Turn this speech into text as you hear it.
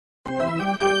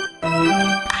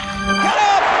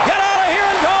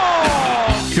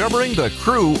Covering the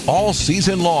Crew all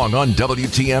season long on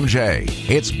WTMJ,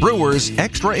 it's Brewers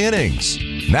Extra Innings.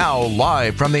 Now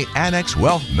live from the Annex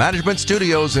Wealth Management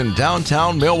Studios in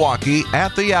downtown Milwaukee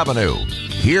at the Avenue.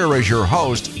 Here is your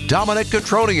host, Dominic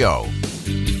Cotroneo.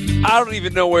 I don't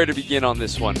even know where to begin on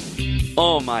this one.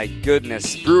 Oh my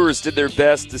goodness. Brewers did their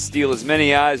best to steal as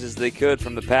many eyes as they could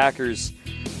from the Packers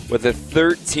with a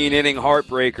 13-inning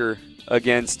heartbreaker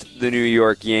against the New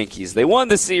York Yankees. They won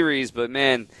the series, but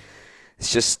man, it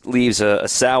just leaves a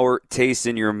sour taste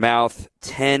in your mouth.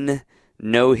 10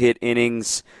 no-hit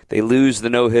innings. They lose the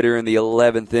no-hitter in the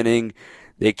 11th inning.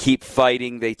 They keep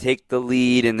fighting. They take the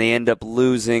lead, and they end up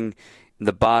losing in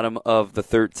the bottom of the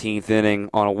 13th inning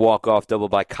on a walk-off double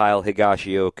by Kyle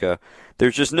Higashioka.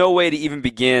 There's just no way to even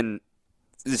begin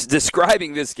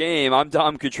describing this game. I'm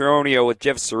Dom Cotroneo with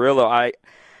Jeff Cirillo.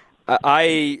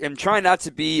 I am trying not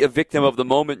to be a victim of the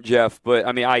moment, Jeff, but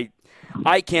I mean,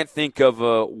 I can't think of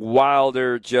a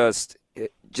wilder, just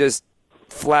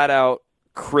flat-out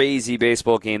crazy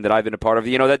baseball game that I've been a part of.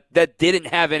 You know, that didn't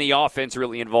have any offense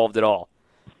really involved at all.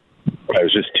 It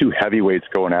was just two heavyweights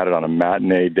going at it on a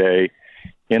matinee day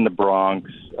in the Bronx.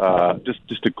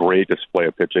 Just a great display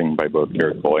of pitching by both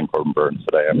Garrett Cole and Corbin Burnes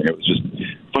today. I mean, it was just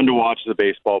fun to watch as a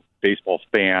baseball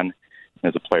fan.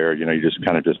 As a player, you know, you just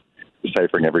kind of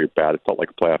deciphering every at bat. It felt like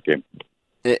a playoff game.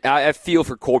 I feel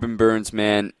for Corbin Burnes,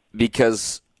 man,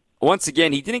 because once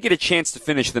again, he didn't get a chance to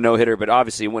finish the no-hitter, but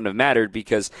obviously it wouldn't have mattered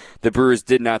because the Brewers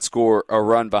did not score a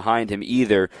run behind him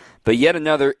either. But yet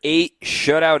another 8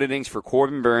 shutout innings for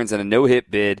Corbin Burnes and a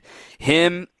no-hit bid.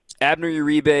 Him, Abner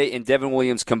Uribe, and Devin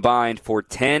Williams combined for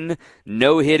 10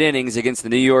 no-hit innings against the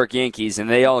New York Yankees, and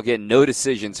they all get no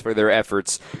decisions for their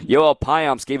efforts. Yoel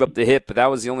Payamps gave up the hit, but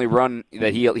that was the only run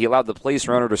that he allowed the place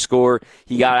runner to score.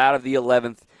 He got out of the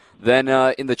 11th. Then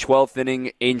in the 12th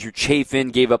inning, Andrew Chafin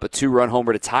gave up a 2-run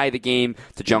homer to tie the game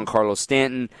to Giancarlo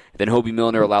Stanton. Then Hobie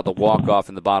Milner allowed the walk-off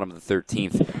in the bottom of the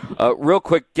 13th. Real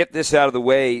quick, get this out of the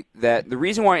way, that the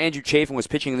reason why Andrew Chafin was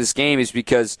pitching in this game is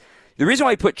because the reason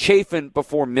why he put Chafin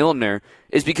before Milner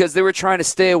is because they were trying to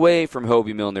stay away from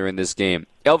Hobie Milner in this game.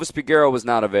 Elvis Peguero was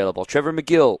not available. Trevor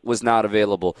McGill was not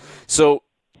available. So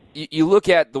you look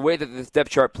at the way that the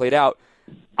depth chart played out,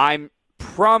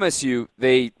 promise you,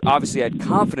 they obviously had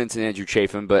confidence in Andrew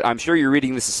Chafin, but I'm sure you're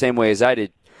reading this the same way as I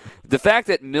did. The fact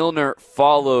that Milner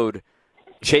followed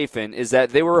Chafin is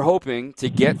that they were hoping to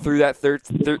get through that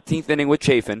 13th inning with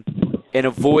Chafin and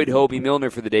avoid Hobie Milner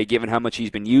for the day, given how much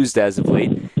he's been used as of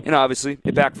late. And obviously,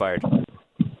 it backfired.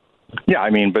 Yeah,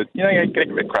 I mean, but, you know, you get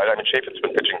credit. I mean, Chafin's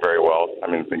been pitching very well. I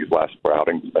mean, I think his last 4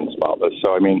 outings have been spotless.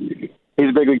 So, I mean, he's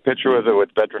a big league pitcher with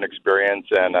veteran experience,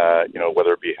 and, you know,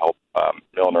 whether it be help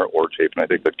Milner or Chafin, I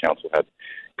think that Council had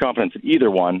confidence in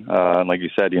either one. And like you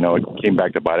said, you know, it came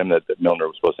back to bite him that Milner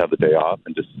was supposed to have the day off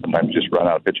and sometimes just run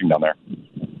out of pitching down there.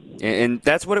 And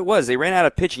that's what it was. They ran out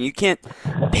of pitching. You can't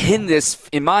pin this,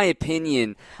 in my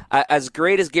opinion, as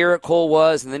great as Garrett Cole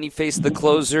was, and then you face the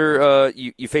closer,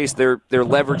 you face their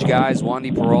leverage guys,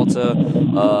 Wandy Peralta,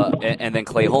 and then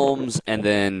Clay Holmes, and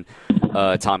then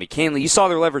Tommy Kahnle. You saw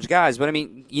their leverage guys, but, I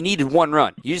mean, you needed one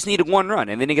run. You just needed one run,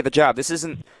 and they didn't get the job. This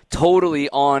isn't totally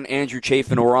on Andrew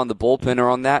Chafin or on the bullpen or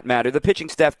on that matter. The pitching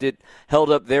staff held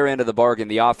up their end of the bargain.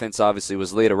 The offense obviously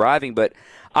was late arriving, but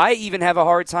I even have a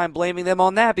hard time blaming them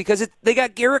on that because they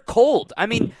got Garrett Cole. I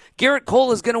mean, Garrett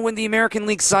Cole is going to win the American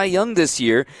League Cy Young this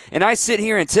year, and I sit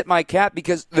here and tip my cap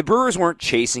because the Brewers weren't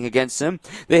chasing against him.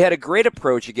 They had a great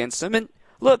approach against him, and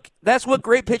look, that's what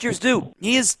great pitchers do.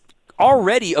 He is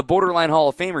already a borderline Hall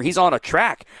of Famer. He's on a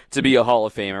track to be a Hall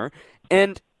of Famer,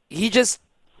 and he just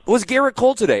was Garrett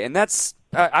Cole today, and that's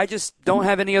I just don't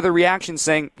have any other reaction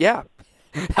saying, yeah,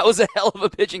 that was a hell of a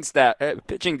pitching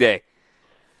day.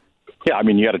 Yeah, I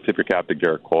mean, you got to tip your cap to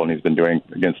Garrett Cole, and he's been doing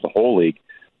against the whole league.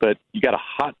 But you got a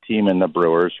hot team in the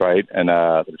Brewers, right? And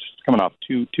they're just coming off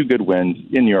two good wins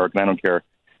in New York. And I don't care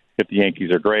if the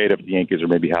Yankees are great, if the Yankees are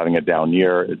maybe having a down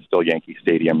year. It's still Yankee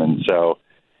Stadium. And so,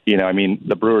 you know, I mean,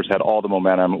 the Brewers had all the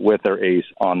momentum with their ace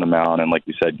on the mound. And like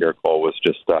you said, Garrett Cole was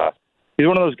just he's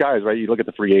one of those guys, right? You look at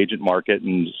the free agent market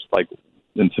and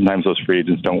and sometimes those free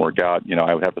agents don't work out. You know,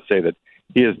 I would have to say that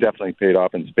he has definitely paid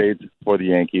off in spades for the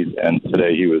Yankees, and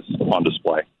today he was on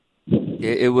display.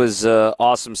 It was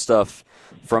awesome stuff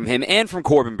from him and from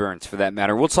Corbin Burnes, for that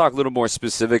matter. We'll talk a little more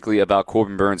specifically about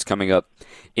Corbin Burnes coming up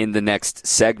in the next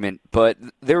segment, but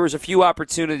there was a few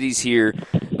opportunities here.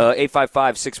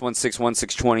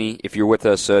 855-616-1620 if you're with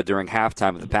us during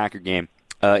halftime of the Packer game.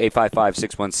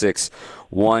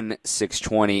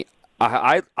 855-616-1620.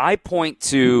 I point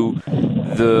to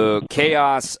the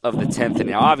chaos of the 10th inning.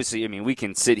 Now, obviously, I mean, we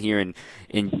can sit here and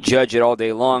judge it all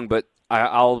day long, but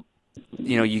I'll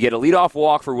you get a leadoff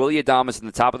walk for Willy Adames in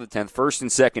the top of the 10th, first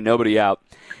and second, nobody out,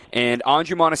 and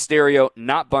Andrew Monasterio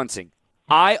not bunting.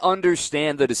 I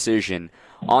understand the decision.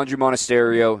 Andrew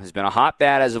Monasterio has been a hot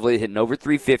bat as of late, hitting over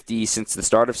 350 since the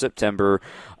start of September.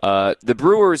 The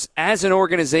Brewers, as an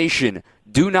organization,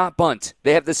 do not bunt.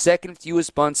 They have the second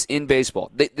fewest bunts in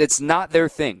baseball. That's not their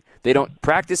thing. They don't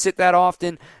practice it that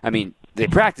often. I mean, they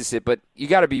practice it, but you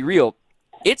got to be real.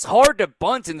 It's hard to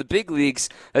bunt in the big leagues,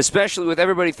 especially with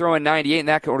everybody throwing 98 and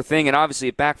that kind of thing, and obviously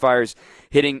it backfires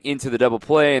hitting into the double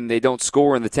play, and they don't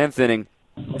score in the 10th inning,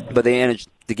 but they managed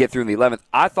to get through in the 11th.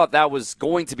 I thought that was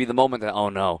going to be the moment that, oh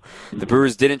no, the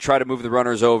Brewers didn't try to move the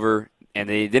runners over, and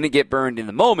they didn't get burned in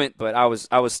the moment, but I was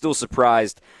still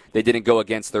surprised they didn't go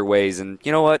against their ways, and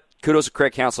you know what? Kudos to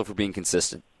Craig Counsell for being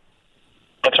consistent.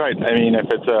 That's right. I mean, if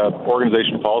it's an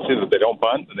organization policy that they don't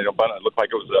bunt, then they don't bunt. It looked like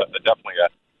it was definitely a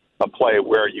play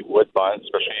where you would bunt,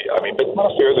 especially, I mean, but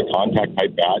Monasterio is a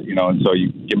contact-type bat, and so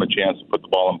you give him a chance to put the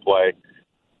ball in play.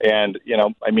 And,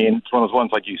 I mean, it's one of those ones,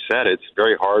 like you said, it's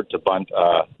very hard to bunt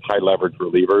high-leverage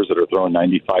relievers that are throwing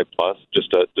 95-plus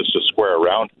just to square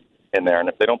around in there. And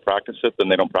if they don't practice it, then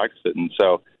they don't practice it. And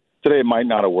so today it might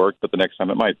not have worked, but the next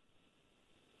time it might.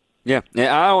 Yeah,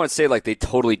 I don't want to say like they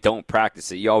totally don't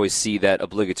practice it. You always see that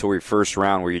obligatory first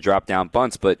round where you drop down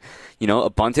bunts, but, a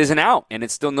bunt isn't out, and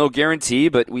it's still no guarantee,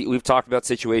 but we've talked about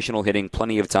situational hitting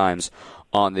plenty of times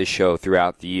on this show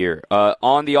throughout the year.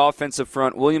 On the offensive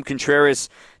front, William Contreras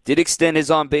did extend his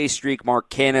on-base streak.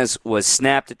 Mark Canha was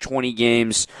snapped at 20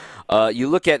 games. You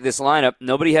look at this lineup,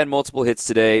 nobody had multiple hits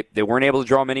today. They weren't able to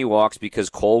draw many walks because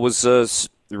Cole was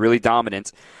really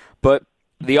dominant, but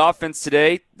the offense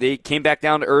today, they came back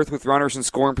down to earth with runners in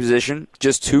scoring position,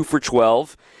 just 2 for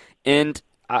 12. And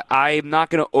I'm not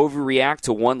going to overreact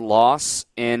to one loss.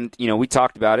 And, we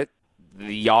talked about it.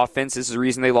 The offense is the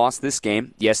reason they lost this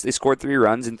game. Yes, they scored 3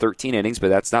 runs in 13 innings, but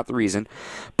that's not the reason.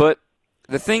 But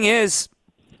the thing is,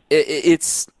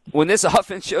 it's when this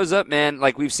offense shows up, man,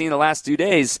 like we've seen the last 2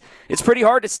 days, it's pretty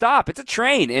hard to stop. It's a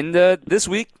train. And this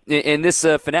week, in this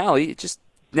finale, it just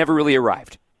never really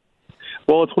arrived.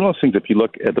 Well, it's one of those things, if you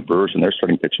look at the Brewers and their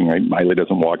starting pitching, right? Miley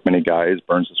doesn't walk many guys.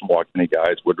 Burns doesn't walk many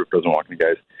guys. Woodruff doesn't walk many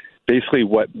guys. Basically,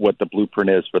 what the blueprint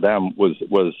is for them was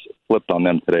flipped on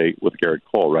them today with Garrett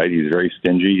Cole, right? He's very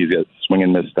stingy. He's got swing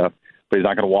and miss stuff, but he's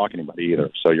not going to walk anybody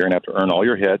either. So you're going to have to earn all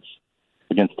your hits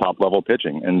against top-level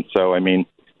pitching. And so, I mean,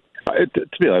 to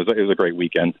be honest, it was a great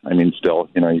weekend. I mean, still,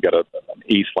 you got an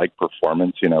ace-like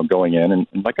performance, going in. And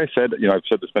like I said, I've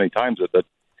said this many times, that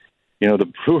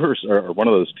the Brewers are one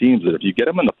of those teams that if you get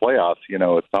them in the playoffs,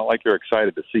 it's not like you're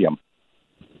excited to see them.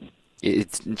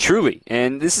 It's truly,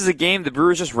 and this is a game the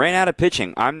Brewers just ran out of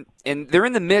pitching. And they're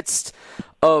in the midst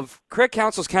of Craig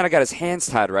Counsell's kind of got his hands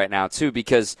tied right now too,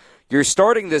 because you're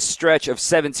starting this stretch of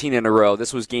 17 in a row.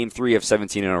 This was game 3 of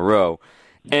 17 in a row,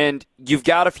 and you've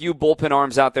got a few bullpen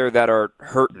arms out there that are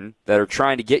hurting, that are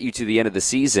trying to get you to the end of the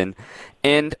season,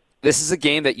 and this is a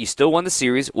game that you still won the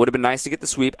series. Would have been nice to get the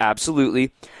sweep,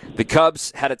 absolutely. The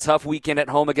Cubs had a tough weekend at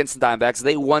home against the Diamondbacks.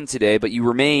 They won today, but you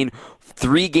remain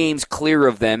 3 games clear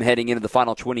of them heading into the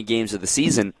final 20 games of the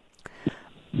season.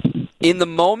 In the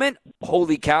moment,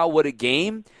 holy cow, what a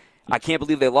game. I can't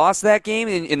believe they lost that game.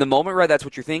 In the moment, right, that's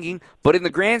what you're thinking. But in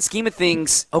the grand scheme of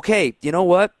things, okay, you know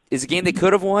what? Is a game they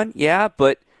could have won? Yeah,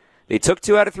 but they took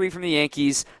 2 out of 3 from the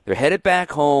Yankees. They're headed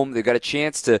back home. They've got a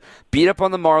chance to beat up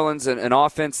on the Marlins, an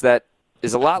offense that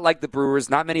is a lot like the Brewers.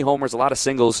 Not many homers, a lot of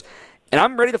singles. And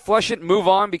I'm ready to flush it and move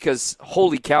on because,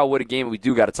 holy cow, what a game. We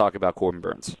do got to talk about Corbin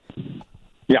Burnes.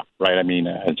 Yeah, right. I mean,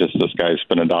 just this guy's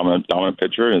been a dominant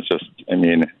pitcher. And it's just, I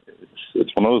mean,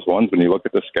 it's one of those ones when you look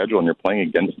at the schedule and you're playing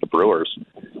against the Brewers,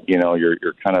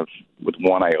 you're kind of with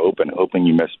one eye open, hoping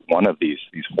you miss one of these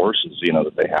horses,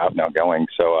 that they have now going.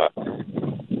 So,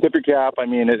 tip your cap. I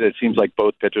mean, it seems like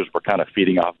both pitchers were kind of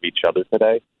feeding off of each other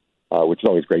today, which is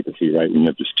always great to see, right? When you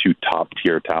have just 2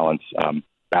 top-tier talents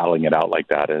battling it out like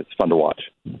that. It's fun to watch.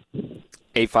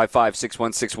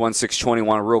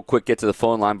 855-616-1621. Real quick, get to the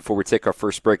phone line before we take our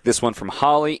first break. This one from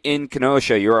Holly in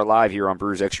Kenosha. You're live here on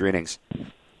Brewers Extra Innings.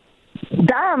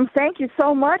 Dom, thank you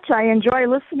so much. I enjoy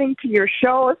listening to your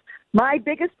shows. My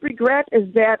biggest regret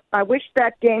is that I wish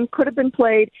that game could have been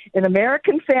played in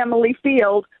American Family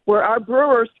Field where our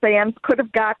Brewers fans could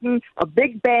have gotten a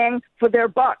big bang for their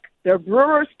buck. Their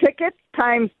Brewers tickets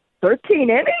times 13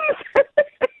 innings.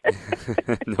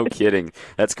 No kidding.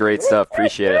 That's great stuff.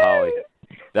 Appreciate it, Holly.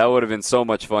 That would have been so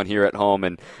much fun here at home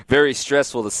and very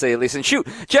stressful to say at least. And shoot,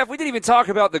 Jeff, we didn't even talk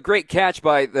about the great catch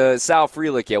by Sal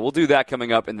Frelick yet. We'll do that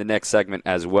coming up in the next segment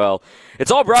as well.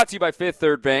 It's all brought to you by Fifth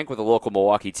Third Bank with a local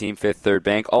Milwaukee team. Fifth Third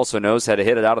Bank also knows how to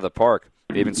hit it out of the park.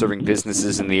 They've been serving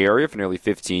businesses in the area for nearly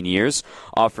 15 years,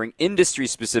 offering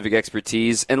industry-specific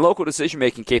expertise and local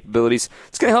decision-making capabilities.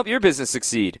 It's going to help your business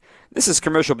succeed. This is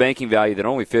commercial banking value that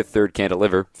only Fifth Third can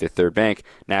deliver. Fifth Third Bank,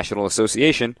 National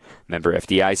Association, member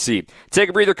FDIC. Take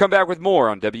a breather, come back with more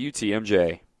on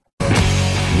WTMJ.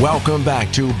 Welcome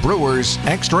back to Brewers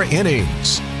Extra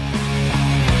Innings.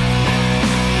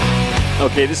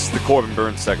 Okay, this is the Corbin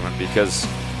Burns segment because,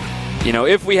 you know,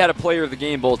 if we had a Player of the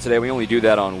Game Bowl today, we only do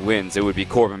that on wins. It would be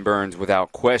Corbin Burns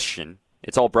without question.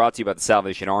 It's all brought to you by the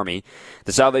Salvation Army.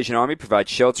 The Salvation Army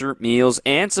provides shelter, meals,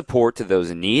 and support to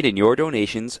those in need, and your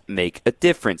donations make a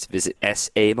difference. Visit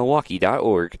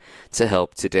samilwaukee.org to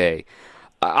help today.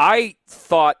 I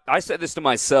said this to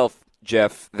myself,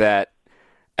 Jeff, that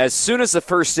as soon as the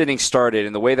first inning started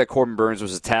and the way that Corbin Burns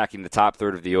was attacking the top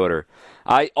third of the order,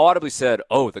 I audibly said,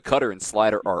 oh, the cutter and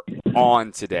slider are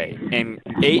on today. And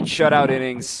 8 shutout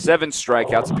innings, 7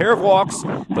 strikeouts, a pair of walks,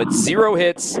 but 0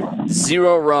 hits,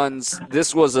 0 runs.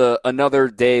 This was another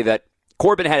day that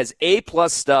Corbin had his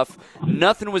A-plus stuff.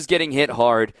 Nothing was getting hit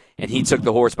hard, and he took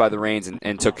the horse by the reins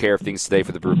and took care of things today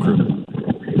for the Brew Crew.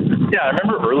 Yeah, I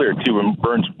remember earlier, too, when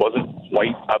Burns wasn't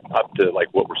quite up to like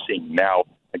what we're seeing now.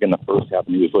 Like in the first half,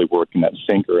 he was really working that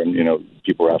sinker, and, you know,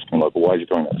 people were asking, like, well, why is he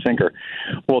throwing that sinker?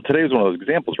 Well, today was one of those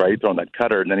examples, right? He's throwing that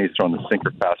cutter, and then he's throwing the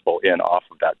sinker fastball in off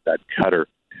of that cutter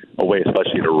away,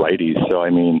 especially to righties. So,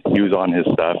 I mean, he was on his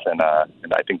stuff, and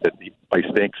I think that by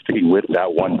sticking with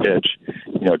that one pitch,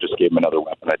 you know, just gave him another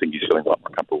weapon. I think he's feeling a lot more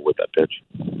comfortable with that pitch.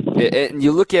 And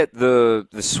you look at the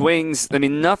swings, I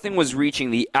mean, nothing was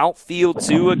reaching the outfield,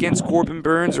 too, against Corbin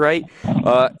Burns, right?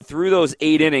 Through those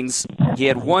 8 innings, he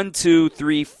had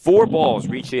 4 balls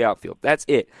reach the outfield. That's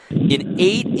it. In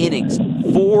 8 innings,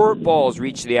 4 balls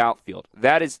reached the outfield.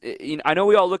 That is, you know, I know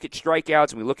we all look at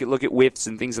strikeouts and we look at whiffs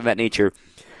and things of that nature.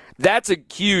 That's a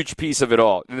huge piece of it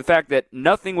all. And the fact that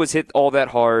nothing was hit all that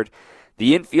hard,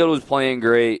 the infield was playing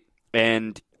great,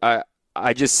 and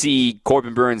I just see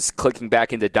Corbin Burns clicking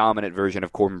back into dominant version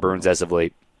of Corbin Burns as of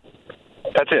late.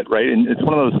 That's it, right? And it's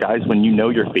one of those guys when you know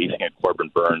you're facing a Corbin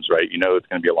Burns, right? You know it's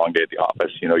going to be a long day at the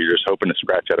office. You know, you're just hoping to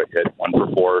scratch out a hit 1 for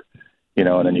 4, you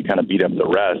know, and then you kind of beat up the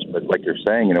rest. But like you're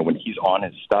saying, you know, when he's on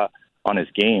his stuff, on his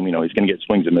game, you know, he's going to get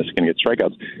swings and misses, going to get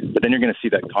strikeouts. But then you're going to see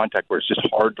that contact where it's just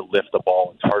hard to lift the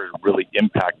ball. It's harder to really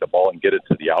impact the ball and get it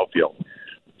to the outfield.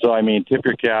 So, I mean, tip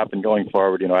your cap, and going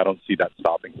forward, you know, I don't see that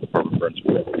stopping Corbin Burns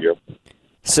for the year.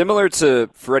 Similar to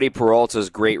Freddie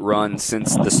Peralta's great run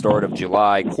since the start of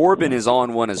July, Corbin is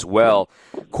on one as well.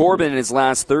 Corbin in his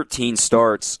last 13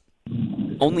 starts,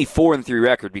 only 4-3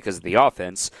 record because of the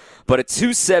offense, but a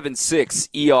 2.76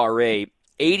 ERA,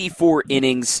 84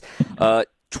 innings,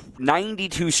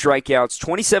 92 strikeouts,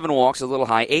 27 walks, a little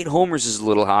high, 8 homers is a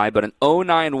little high, but an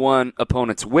 0.91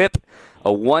 opponent's whip, a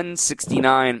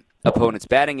 1.69 opponent's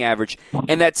batting average,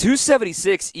 and that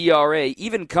 2.76 ERA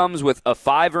even comes with a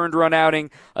 5 earned run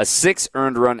outing, a 6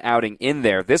 earned run outing in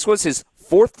there. This was his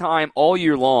 4th time all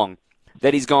year long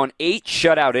that he's gone 8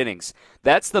 shutout innings.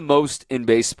 That's the most in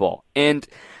baseball. And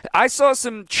I saw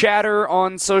some chatter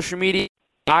on social media.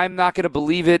 I'm not going to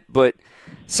believe it, but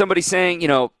somebody saying, you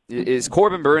know, is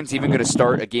Corbin Burns even going to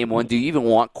start a Game 1? Do you even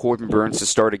want Corbin Burns to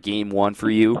start a Game 1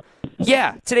 for you?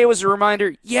 Yeah, today was a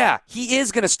reminder. Yeah, he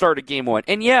is going to start a Game 1.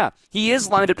 And yeah, he is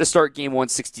lined up to start Game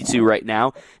 162 right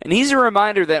now. And he's a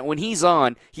reminder that when he's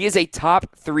on, he is a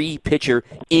top 3 pitcher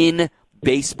in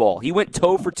baseball. He went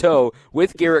toe for toe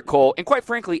with Garrett Cole and, quite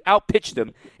frankly, outpitched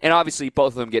him. And obviously,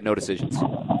 both of them get no decisions.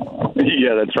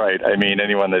 Yeah, that's right. I mean,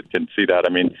 anyone that can see that.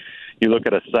 I mean, you look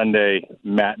at a Sunday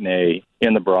matinee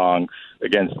in the Bronx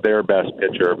against their best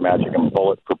pitcher, matching him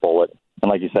bullet for bullet. And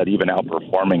like you said, even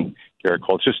outperforming Garrett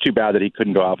Cole. It's just too bad that he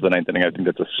couldn't go out for the 9th inning. I think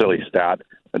that's a silly stat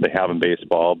that they have in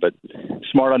baseball, but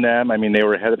smart on them. I mean, they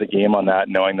were ahead of the game on that,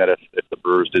 knowing that if the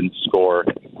Brewers didn't score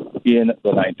in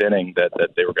the 9th inning, that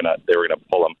they were gonna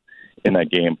pull them in that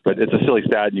game. But it's a silly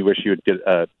stat, and you wish you would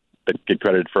get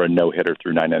credited for a no-hitter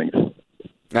through 9 innings.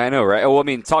 I know, right? Well, I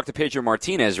mean, talk to Pedro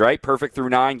Martinez, right? Perfect through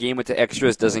 9, game with the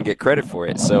extras, doesn't get credit for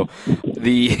it. So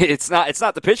it's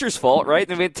not the pitcher's fault, right?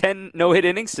 They made 10 no-hit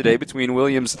innings today between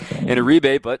Williams and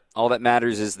Uribe, but all that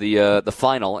matters is the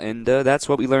final, and that's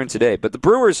what we learned today. But the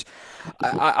Brewers,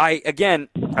 I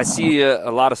see a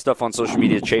lot of stuff on social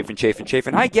media chafing.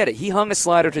 I get it. He hung a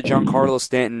slider to Giancarlo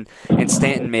Stanton, and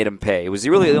Stanton made him pay. It was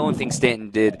really the only thing Stanton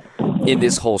did in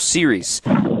this whole series.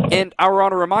 And I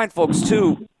want to remind folks,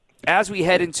 too, as we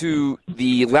head into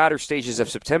the latter stages of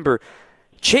September,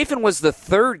 Chafin was the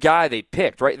third guy they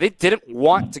picked, right? They didn't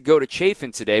want to go to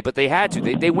Chafin today, but they had to.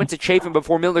 They went to Chafin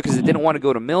before Milner because they didn't want to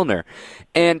go to Milner.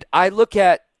 And I look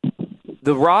at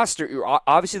the roster.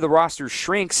 Obviously, the roster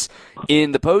shrinks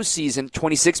in the postseason,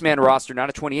 26-man roster, not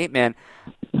a 28-man.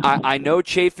 I know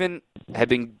Chafin had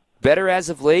been better as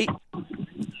of late.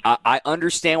 I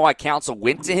understand why Counsell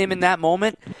went to him in that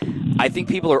moment. I think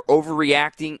people are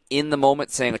overreacting in the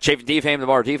moment, saying, Chafin, defame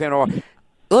tomorrow, defame tomorrow.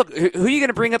 Look, who are you going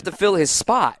to bring up to fill his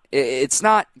spot? It's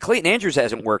not – Clayton Andrews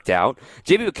hasn't worked out.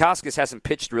 J.B. Bukauskas hasn't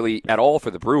pitched really at all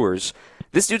for the Brewers.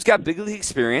 This dude's got big league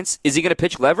experience. Is he going to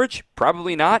pitch leverage?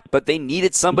 Probably not, but they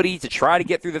needed somebody to try to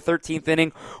get through the 13th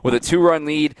inning with a 2-run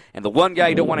lead, and the one guy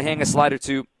you don't want to hang a slider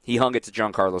to, he hung it to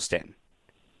Giancarlo Stanton.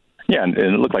 Yeah, and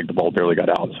it looked like the ball barely got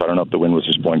out, so I don't know if the wind was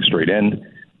just blowing straight in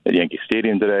at Yankee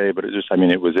Stadium today, but it was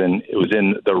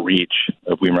in the reach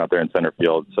of Weimer out there in center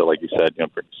field. So, like you said,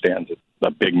 Stan's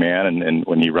a big man, and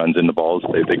when he runs into balls,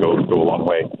 they go a long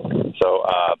way. So,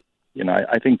 I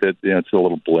think that it's a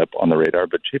little blip on the radar,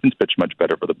 but Chafin's pitched much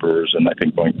better for the Brewers, and I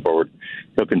think going forward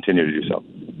he'll continue to do so.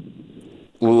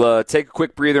 We'll take a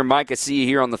quick breather. Mike, I see you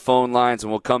here on the phone lines,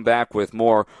 and we'll come back with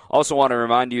more. Also want to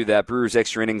remind you that Brewers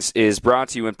Extra Innings is brought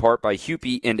to you in part by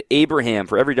Hupy and Abraham.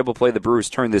 For every double play the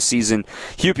Brewers turn this season,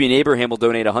 Hupy and Abraham will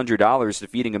donate $100 to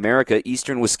Feeding America,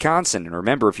 Eastern Wisconsin. And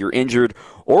remember, if you're injured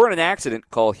or in an accident,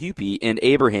 call Hupy and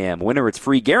Abraham. Winner, it's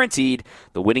free guaranteed.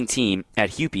 The winning team at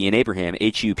Hupy and Abraham,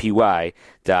 HUPY.com.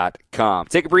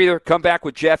 Take a breather. Come back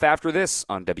with Jeff after this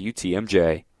on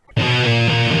WTMJ.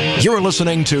 You're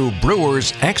listening to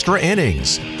Brewers Extra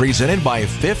Innings, presented by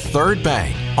Fifth Third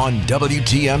Bank on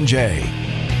WTMJ.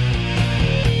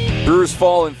 Brewers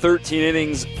fall in 13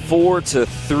 innings,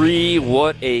 4-3.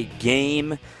 What a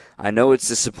game. I know it's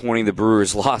disappointing the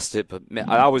Brewers lost it, but man,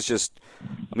 one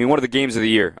of the games of the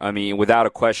year. Without a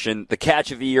question. The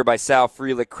catch of the year by Sal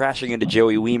Frelick crashing into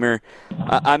Joey Weimer.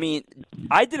 I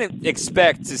didn't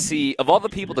expect to see, of all the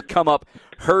people to come up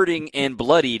hurting and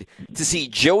bloodied, to see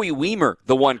Joey Weimer,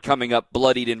 the one coming up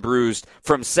bloodied and bruised,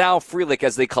 from Sal Frelick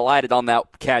as they collided on that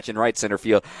catch in right center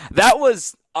field. That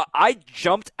was, I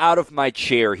jumped out of my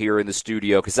chair here in the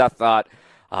studio because I thought,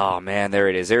 oh man, there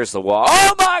it is. There's the wall.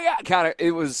 Oh my God.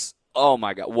 Oh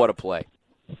my God, what a play.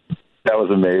 That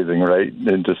was amazing, right?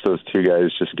 And just those two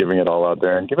guys just giving it all out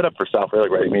there. And give it up for Sal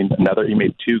Frelick, right? He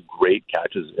made two great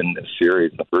catches in this series.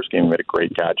 In the first game, he made a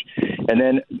great catch.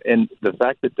 And the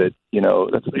fact that that's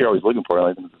what you're always looking for. And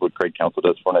I think that's what Craig Counsell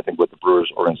does for, and I think what the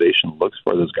Brewers organization looks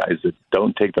for, those guys that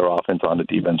don't take their offense onto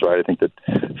defense, right? I think that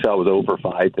Sal was 0 for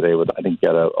 5 today. I think he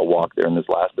had a walk there in his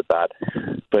last at bat.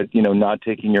 But, not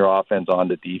taking your offense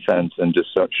onto defense and just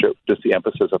the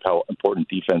emphasis of how important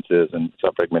defense is, and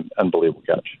Sal Frelick made an unbelievable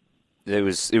catch. It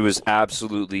was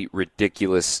absolutely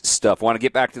ridiculous stuff. Want to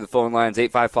get back to the phone lines,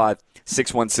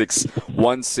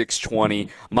 855-616-1620.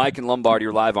 Mike and Lombard,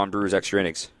 you're live on Brewers Extra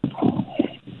Innings.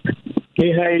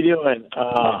 Hey, how you doing?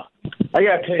 I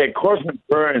got to tell you, Corbin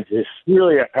Burns is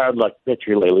really a hard luck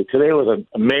pitcher lately. Today was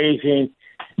amazing.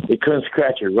 He couldn't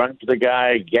scratch a run for the guy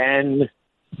again.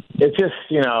 It's just,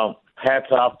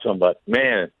 hats off to him. But,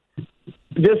 man,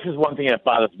 this is one thing that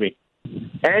bothers me.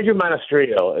 Andrew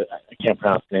Monasterio, I can't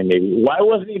pronounce his name maybe. Why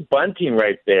wasn't he bunting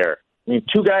right there?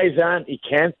 Two guys on, he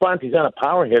can't bunt. He's on a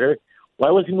power hitter.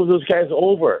 Why wasn't he move those guys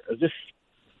over? It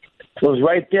was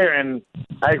right there, and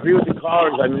I agree with the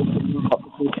callers.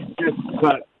 Just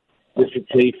cut Mr.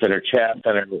 Chafin or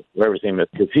Chaffin or whatever his name is,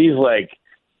 because he's like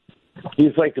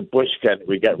the Bush guy that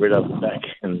we got rid of back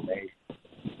in the day.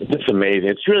 It's just amazing.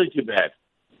 It's really too bad.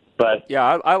 But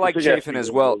yeah, I like Chafin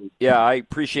as well. Yeah, I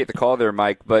appreciate the call there,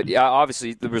 Mike. But yeah,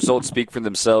 obviously the results speak for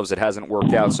themselves. It hasn't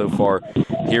worked out so far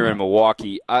here in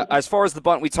Milwaukee. As far as the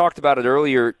bunt, we talked about it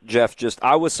earlier, Jeff.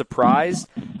 I was surprised.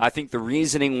 I think the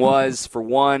reasoning was, for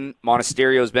one,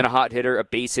 Monasterio's been a hot hitter. A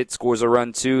base hit scores a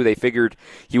run, too. They figured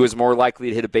he was more likely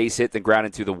to hit a base hit than ground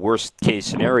into the worst-case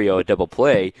scenario, a double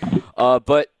play.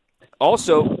 But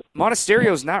also,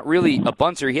 Monasterio's not really a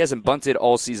bunter. He hasn't bunted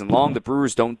all season long. The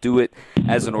Brewers don't do it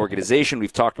as an organization.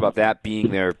 We've talked about that being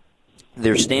their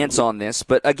stance on this.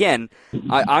 But again,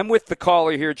 I'm with the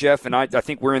caller here, Jeff, and I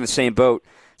think we're in the same boat.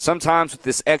 Sometimes with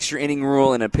this extra inning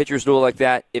rule and a pitcher's duel like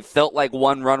that, it felt like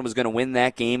one run was going to win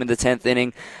that game in the 10th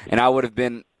inning, and I would have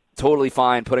been totally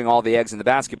fine putting all the eggs in the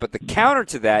basket. But the counter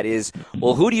to that is,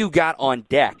 well, who do you got on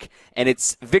deck? And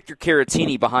it's Victor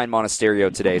Caratini behind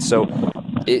Monasterio today. So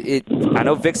I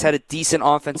know Vic's had a decent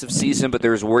offensive season, but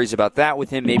there's worries about that with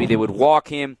him. Maybe they would walk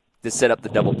him. to set up the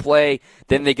double play.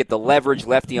 Then they get the leverage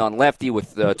lefty on lefty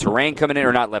with Terrain coming in,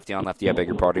 or not lefty on lefty, I beg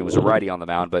your pardon. It was a righty on the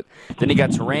mound, but then you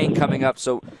got Terrain coming up.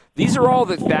 So these are all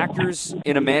the factors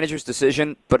in a manager's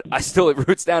decision, but it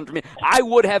roots down to me. I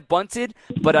would have bunted,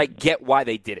 but I get why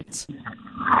they didn't.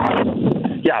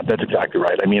 Yeah, that's exactly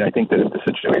right. I mean, I think that if the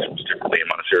situation was differently,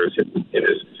 Montesoro's in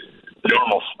his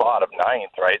normal spot of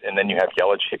ninth, right? And then you have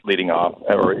Yelich leading off,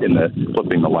 or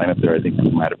flipping the lineup there. I think we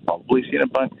might have probably seen a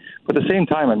bunt. But at the same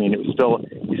time, I mean, he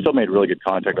still made really good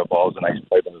contact on balls, a nice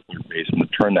play on the third base, and to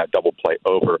turn that double play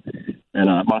over. And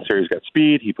Montesoro's got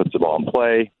speed. He puts the ball in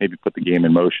play, maybe put the game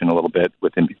in motion a little bit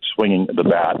with him swinging the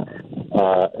bat.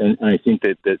 And I think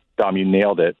that Dom, you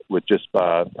nailed it with just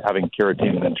having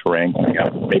Caratini and then Terrain coming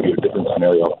up. Maybe a different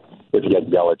scenario if you had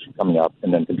Yelich coming up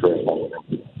and then Contreras following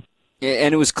him.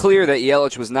 And it was clear that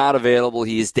Yelich was not available.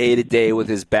 He is day-to-day with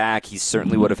his back. He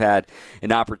certainly would have had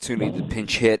an opportunity to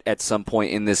pinch hit at some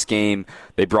point in this game.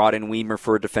 They brought in Weimer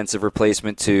for a defensive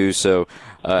replacement, too. So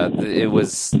it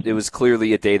was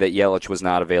clearly a day that Yelich was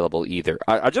not available either.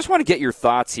 I just want to get your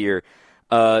thoughts here.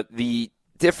 The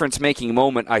difference-making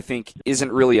moment, I think,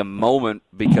 isn't really a moment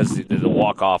because there's a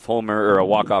walk-off homer or a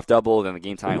walk-off double, then the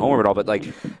game-tying homer and all, but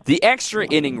like the extra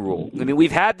inning rule. I mean,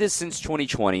 we've had this since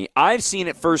 2020. I've seen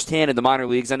it firsthand in the minor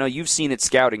leagues. I know you've seen it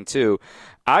scouting too.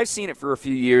 I've seen it for a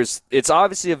few years. It's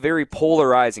obviously a very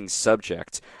polarizing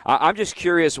subject. I'm just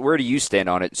curious, where do you stand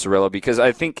on it, Cirillo? Because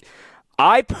I think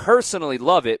I personally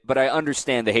love it, but I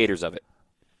understand the haters of it.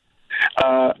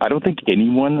 I don't think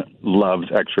anyone loves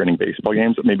extra inning baseball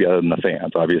games, maybe other than the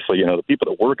fans. Obviously, the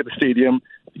people that work at the stadium,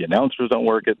 the announcers don't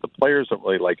work it. The players don't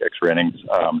really like extra innings.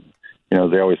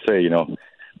 They always say,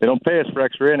 they don't pay us for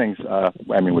extra innings.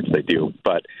 Which they do.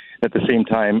 But at the same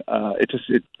time,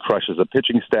 it crushes the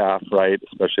pitching staff, right?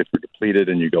 Especially if you're depleted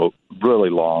and you go really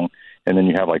long. And then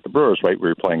you have like the Brewers, right, where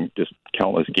you're playing just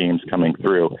countless games coming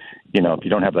through. If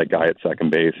you don't have that guy at second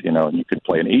base, and you could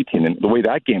play an 18. And the way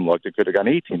that game looked, it could have gone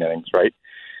 18 innings, right?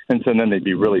 And so then they'd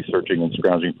be really searching and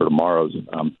scrounging for tomorrow's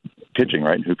pitching,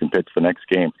 right, and who can pitch the next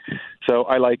game. So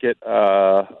I like it.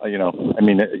 Obviously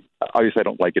I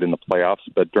don't like it in the playoffs,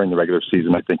 but during the regular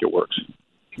season, I think it works.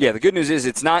 Yeah, the good news is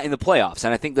it's not in the playoffs,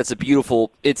 and I think that's a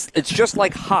beautiful – it's just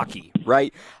like hockey,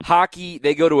 right? Hockey,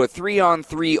 they go to a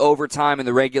 3-on-3 overtime in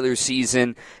the regular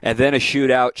season and then a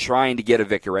shootout trying to get a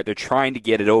victory, right? They're trying to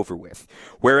get it over with.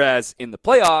 Whereas in the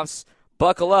playoffs,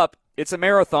 buckle up, it's a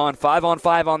marathon,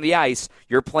 5-on-5 on the ice.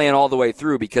 You're playing all the way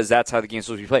through because that's how the game's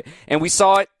supposed to be played. And we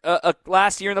saw it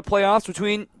last year in the playoffs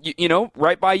between,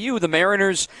 right by you, the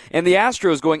Mariners and the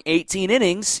Astros going 18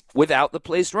 innings without the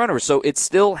placed runner. So it's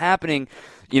still happening –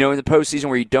 in the postseason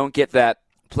where you don't get that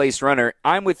placed runner.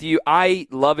 I'm with you. I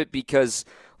love it because,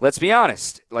 let's be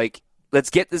honest, let's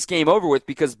get this game over with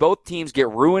because both teams get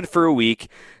ruined for a week.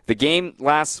 The game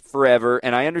lasts forever,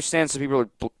 and I understand some people are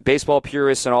baseball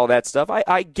purists and all that stuff.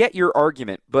 I get your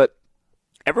argument, but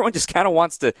everyone just kind of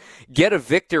wants to get a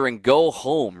victor and go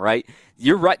home, right?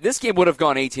 You're right. This game would have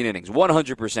gone 18 innings,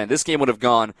 100%. This game would have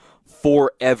gone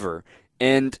forever.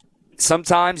 And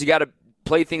sometimes you got to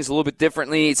play things a little bit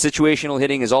differently. Situational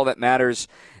hitting is all that matters.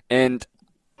 And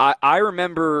I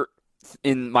remember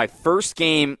in my first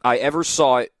game I ever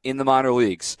saw it in the minor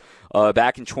leagues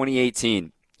back in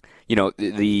 2018.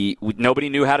 Nobody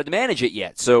knew how to manage it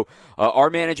yet. So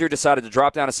our manager decided to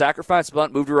drop down a sacrifice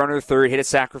bunt, move to runner to third, hit a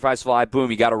sacrifice fly,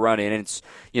 boom, you got a run in. And it's,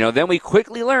 then we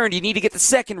quickly learned you need to get the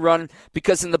second run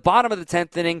because in the bottom of the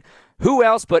 10th inning, who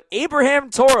else but Abraham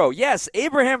Toro? Yes,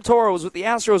 Abraham Toro was with the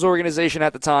Astros organization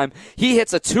at the time. He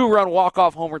hits a 2-run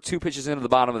walk-off homer 2 pitches into the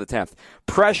bottom of the 10th.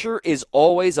 Pressure is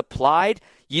always applied.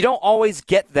 You don't always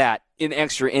get that in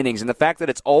extra innings. And the fact that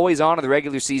it's always on in the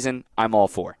regular season, I'm all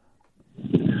for.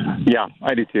 Yeah,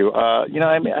 I do too. I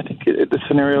think the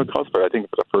scenario calls for it. I think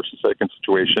for the first and second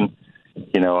situation,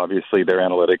 obviously their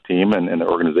analytic team and the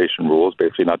organization rules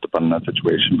basically not depend on that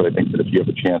situation. But I think that if you have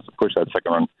a chance to push that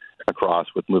second run across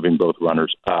with moving both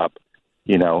runners up,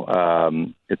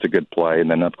 it's a good play. And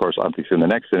then, of course, obviously in the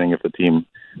next inning, if the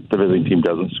visiting team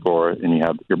doesn't score and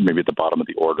you're maybe at the bottom of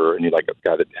the order and you like a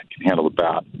guy that can handle the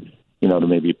bat, to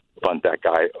maybe bunt that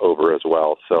guy over as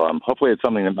well. So hopefully it's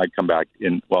something that might come back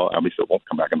in. Well, obviously it won't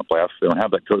come back in the playoffs. They don't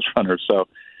have that coach runner. So,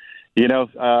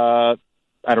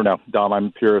 I don't know, Dom.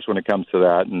 I'm purist when it comes to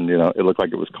that, and it looked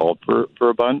like it was called for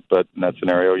a bunt, but in that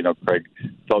scenario, Craig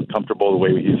felt comfortable the way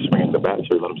he was swinging the bat,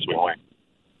 so he let him swing away.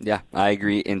 Yeah, I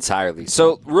agree entirely.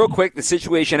 So, real quick, the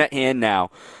situation at hand now.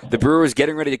 The Brewers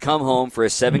getting ready to come home for a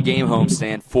 7-game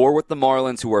homestand. 4 with the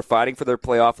Marlins, who are fighting for their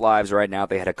playoff lives right now.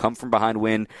 They had a come-from-behind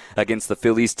win against the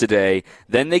Phillies today.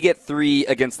 Then they get 3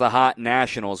 against the hot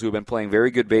Nationals, who have been playing very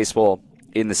good baseball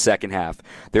in the second half.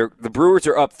 The Brewers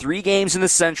are up 3 games in the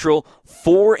Central,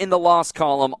 4 in the loss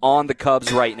column on the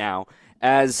Cubs right now.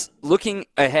 As looking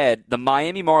ahead, the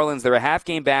Miami Marlins, they're a half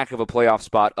game back of a playoff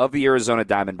spot of the Arizona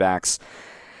Diamondbacks.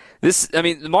 The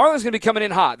Marlins are going to be coming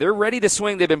in hot. They're ready to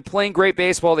swing. They've been playing great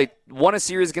baseball. They won a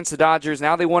series against the Dodgers.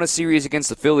 Now they won a series against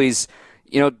the Phillies.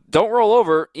 Don't roll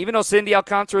over. Even though Sandy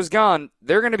Alcantara is gone,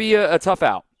 they're going to be a tough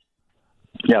out.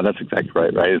 Yeah, that's exactly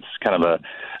right. It's kind of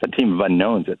a team of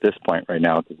unknowns at this point right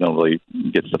now because nobody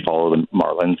gets to follow the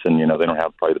Marlins, and they don't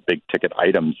have probably the big ticket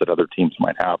items that other teams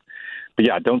might have. But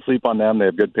yeah, don't sleep on them. They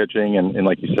have good pitching, and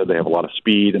like you said, they have a lot of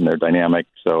speed and they're dynamic.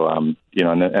 So and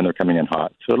they're coming in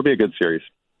hot. So it'll be a good series.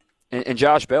 And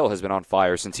Josh Bell has been on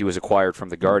fire since he was acquired from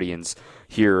the Guardians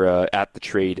here at the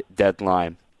trade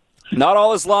deadline. Not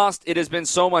all is lost. It has been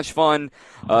so much fun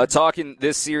talking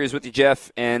this series with you,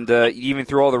 Jeff. And even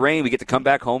through all the rain, we get to come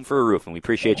back home for a roof. And we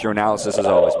appreciate your analysis as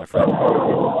always, my friend.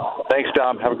 Thanks,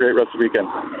 Dom. Have a great rest of the weekend.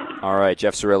 All right,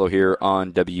 Jeff Sorello here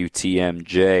on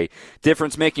WTMJ.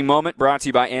 Difference-making moment brought to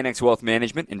you by Annex Wealth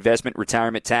Management, investment,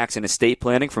 retirement, tax, and estate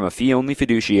planning from a fee-only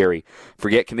fiduciary.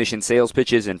 Forget commission sales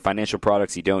pitches and financial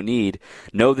products you don't need.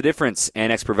 Know the difference.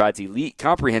 Annex provides elite,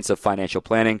 comprehensive financial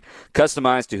planning,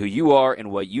 customized to who you are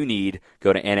and what you need.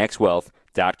 Go to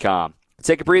annexwealth.com.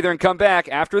 Take a breather and come back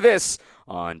after this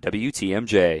on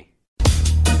WTMJ.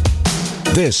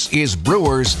 This is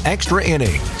Brewers Extra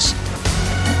Innings.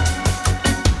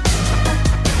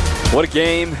 What a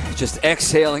game. Just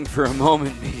exhaling for a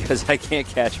moment because I can't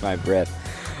catch my breath.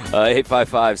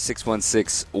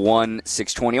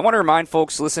 855-616-1620. I want to remind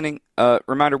folks listening,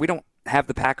 reminder, we don't have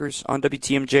the Packers on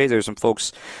WTMJ. There's some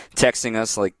folks texting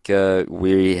us like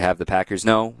we have the Packers.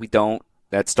 No, we don't.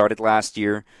 That started last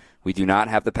year. We do not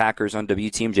have the Packers on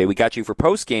WTMJ. We got you for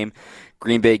post-game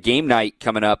Green Bay game night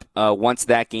coming up. Once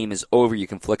that game is over, you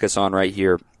can flick us on right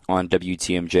here on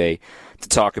WTMJ to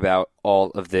talk about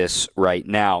all of this right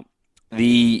now.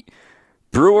 The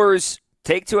Brewers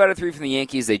take 2 out of 3 from the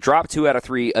Yankees. They drop 2 out of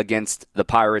 3 against the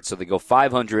Pirates, so they go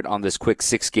 500 on this quick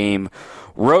 6-game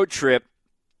road trip,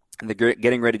 and they're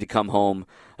getting ready to come home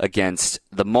against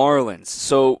the Marlins.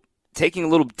 So taking a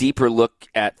little deeper look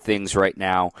at things right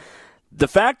now, the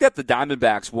fact that the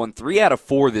Diamondbacks won 3 out of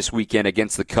 4 this weekend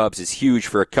against the Cubs is huge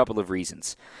for a couple of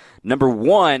reasons. Number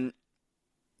one,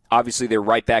 obviously they're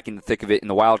right back in the thick of it in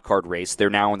the wild card race. They're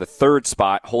now in the 3rd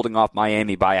spot, holding off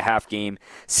Miami by a half game.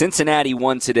 Cincinnati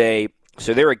won today,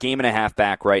 so they're a game and a half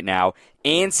back right now.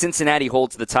 And Cincinnati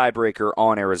holds the tiebreaker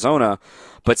on Arizona.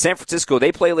 But San Francisco,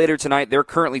 they play later tonight. They're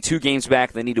currently 2 games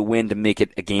back. They need to win to make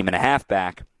it a game and a half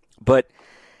back. But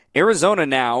Arizona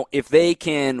now, if they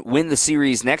can win the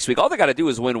series next week, all they got to do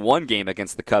is win 1 game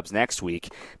against the Cubs next week.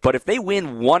 But if they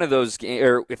win one of those,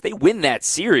 or if they win that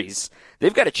series,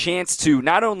 they've got a chance to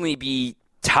not only be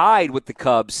tied with the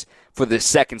Cubs for the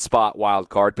 2nd spot wild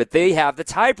card, but they have the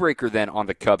tiebreaker then on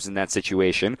the Cubs in that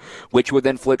situation, which would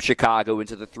then flip Chicago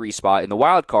into the 3 spot in the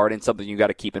wild card, and something you got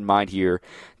to keep in mind here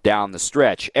down the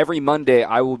stretch. Every Monday,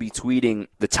 I will be tweeting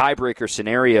the tiebreaker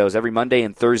scenarios every Monday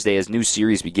and Thursday as new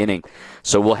series beginning.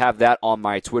 So we'll have that on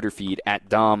my Twitter feed at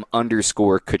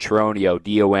Dom_Cotroneo,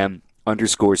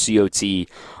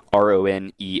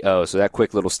 DOM_COTRONEO. So that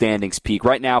quick little standings peek.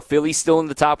 Right now, Philly's still in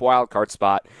the top wild card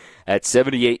spot at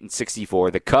 78 and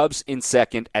 64. The Cubs in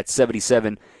second at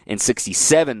 77 and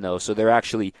 67, though. So they're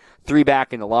actually 3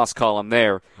 back in the loss column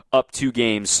there, up 2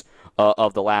 games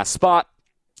of the last spot.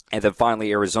 And then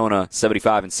finally, Arizona,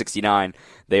 75 and 69.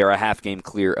 They are a half game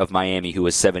clear of Miami, who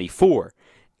is 74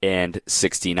 and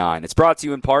 69. It's brought to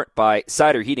you in part by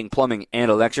Cider Heating, Plumbing,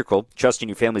 and Electrical. Trusting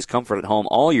your family's comfort at home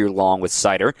all year long with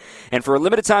Cider. And for a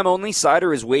limited time only,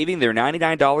 Cider is waiving their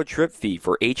 $99 trip fee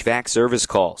for HVAC service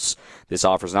calls. This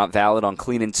offer is not valid on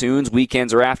Clean and Tunes,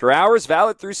 weekends, or after hours.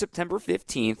 Valid through September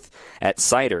 15th at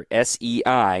Cider,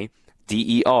 SEIDER.com.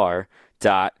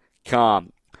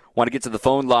 Want to get to the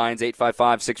phone lines,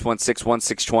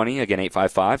 855-616-1620. Again,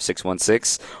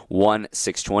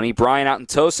 855-616-1620. Brian out in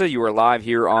Tosa, you are live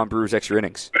here on Brewers Extra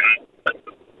Innings.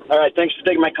 All right, thanks for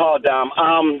taking my call, Dom.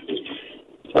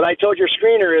 What I told your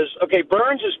screener is, okay,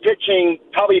 Burns is pitching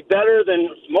probably better than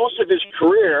most of his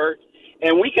career,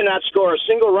 and we cannot score a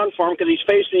single run for him because he's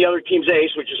facing the other team's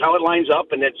ace, which is how it lines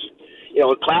up, and it's,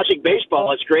 classic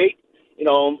baseball. It's great,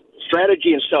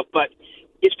 strategy and stuff, but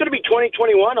it's going to be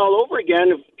 2021 all over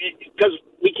again because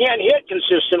we can't hit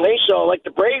consistently. So, like the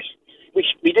Braves, we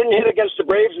didn't hit against the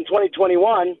Braves in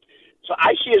 2021. So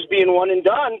I see us being one and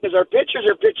done because our pitchers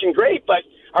are pitching great, but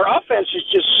our offense is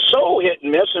just so hit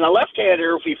and miss. And a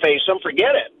left-hander, if we face them,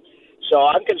 forget it. So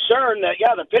I'm concerned that,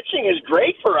 the pitching is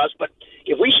great for us, but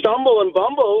if we stumble and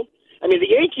bumble, the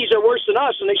Yankees are worse than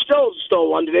us, and they still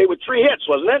stole one today with 3 hits,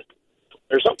 wasn't it?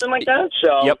 or something like that.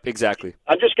 So yep, exactly.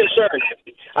 I'm just concerned.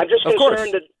 That,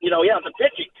 the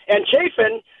pitching. And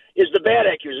Chafin is the bad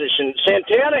acquisition.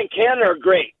 Santana and Cannon are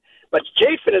great. But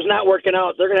Chafin is not working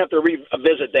out. They're going to have to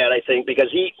revisit that, I think, because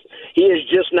he has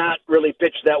just not really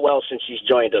pitched that well since he's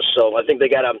joined us. So I think they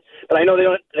got him. But I know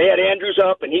they had Andrews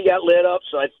up, and he got lit up.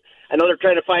 So I know they're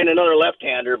trying to find another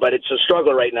left-hander, but it's a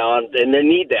struggle right now, and they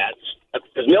need that.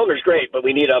 Because Milner's great, but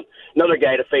we need another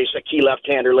guy to face a key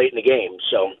left-hander late in the game.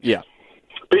 So yeah,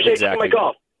 appreciate you taking my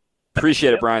call.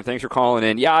 Appreciate it, Brian. Thanks for calling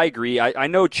in. Yeah, I agree. I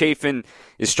know Chafin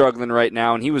is struggling right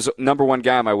now, and he was number one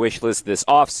guy on my wish list this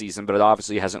offseason, but it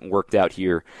obviously hasn't worked out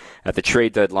here at the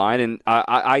trade deadline. And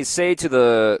I say to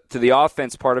the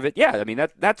offense part of it, yeah, I mean,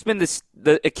 that's been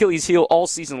the Achilles heel all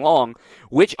season long.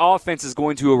 Which offense is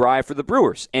going to arrive for the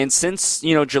Brewers? And since,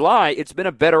 July, it's been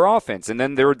a better offense. And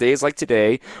then there are days like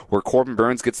today where Corbin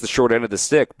Burnes gets the short end of the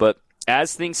stick, but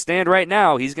as things stand right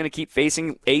now, he's going to keep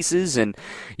facing aces, and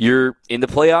you're in the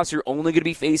playoffs, you're only going to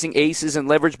be facing aces and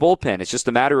leverage bullpen. It's just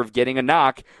a matter of getting a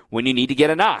knock when you need to get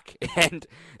a knock. And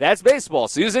that's baseball,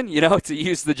 Susan, to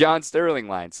use the John Sterling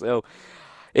line. So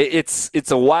it's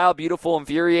a wild, beautiful,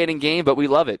 infuriating game, but we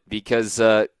love it because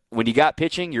when you got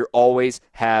pitching, you always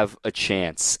have a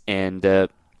chance. And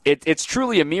it's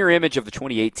truly a mirror image of the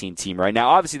 2018 team right now.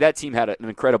 Obviously, that team had an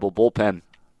incredible bullpen,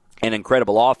 an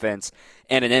incredible offense,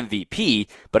 and an MVP,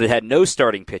 but it had no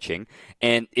starting pitching,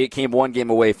 and it came one game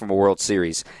away from a World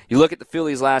Series. You look at the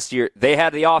Phillies last year, they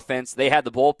had the offense, they had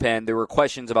the bullpen, there were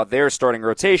questions about their starting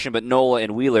rotation, but Nola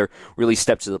and Wheeler really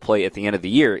stepped to the plate at the end of the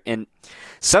year. And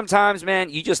sometimes, man,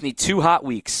 you just need 2 hot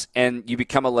weeks, and you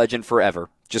become a legend forever.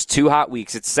 Just 2 hot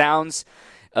weeks. It sounds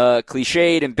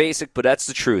cliched and basic, but that's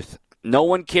the truth. No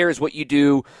one cares what you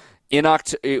do in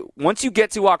once you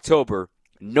get to October.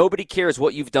 Nobody cares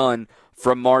what you've done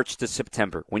from March to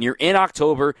September. When you're in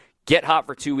October, get hot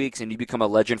for 2 weeks and you become a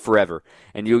legend forever.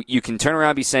 And you can turn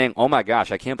around and be saying, oh my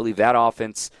gosh, I can't believe that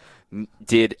offense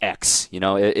did X.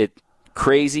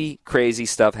 Crazy, crazy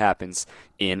stuff happens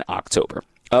in October.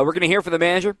 We're going to hear from the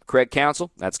manager, Craig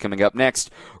Counsell. That's coming up next,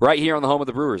 right here on the home of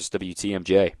the Brewers,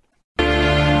 WTMJ.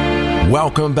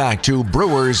 Welcome back to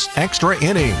Brewers Extra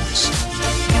Innings.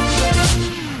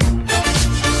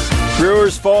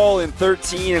 Brewers fall in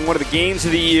 13 in one of the games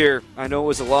of the year. I know it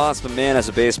was a loss, but man, as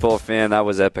a baseball fan, that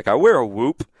was epic. I wear a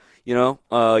Whoop, one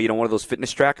of those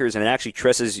fitness trackers, and it actually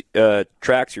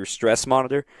tracks your stress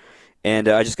monitor. And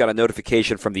I just got a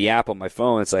notification from the app on my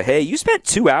phone. It's like, hey, you spent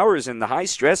 2 hours in the high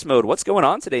stress mode. What's going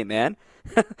on today, man?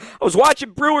 I was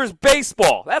watching Brewers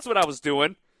baseball. That's what I was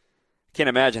doing. Can't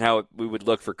imagine how we would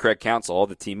look for Craig Counsell.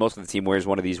 Most of the team wears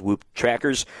one of these Whoop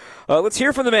trackers. Let's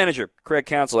hear from the manager, Craig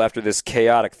Counsell, after this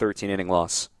chaotic 13-inning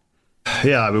loss.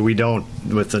 Yeah, I mean, we don't,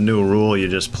 with the new rule, you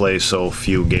just play so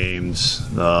few games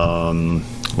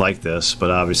like this.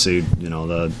 But obviously,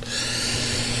 the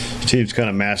teams kind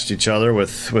of matched each other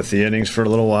with the innings for a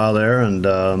little while there. And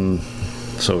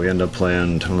so we ended up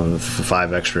playing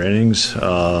 5 extra innings.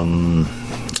 And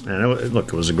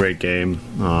it was a great game.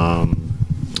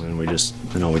 And we just,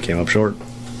 we came up short.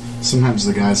 Sometimes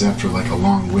the guys after like a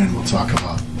long win will talk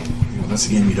about, that's a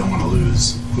game you don't want to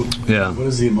lose. Yeah. What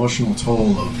is the emotional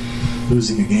toll of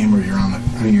losing a game where you're on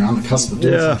the cusp of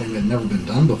doing something that had never been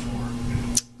done before?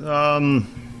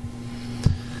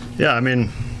 Yeah, I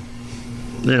mean,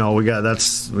 we got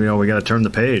to turn the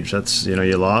page. That's,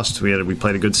 you lost. We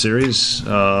played a good series.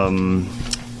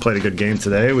 Played a good game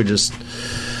today. We just,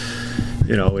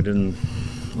 we didn't.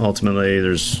 Ultimately,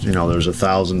 there's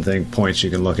 1,000 points you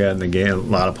can look at in the game. A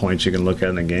lot of points you can look at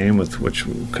in the game with which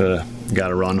we could have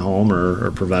got a run home or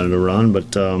prevented a run.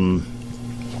 But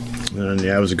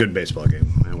it was a good baseball game,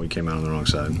 and we came out on the wrong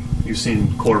side. You've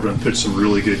seen Corbin pitch some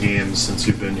really good games since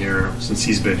he's been here.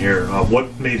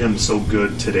 What made him so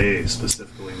good today,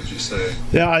 specifically? Would you say?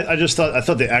 Yeah, I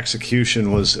thought the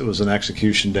execution was an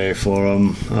execution day for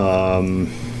him.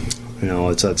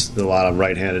 It's a lot of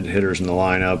right-handed hitters in the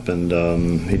lineup, and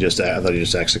I thought he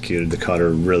just executed the cutter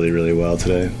really, really well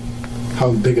today.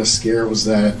 How big a scare was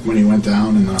that when he went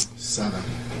down in the 7th?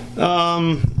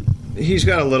 He's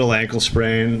got a little ankle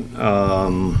sprain,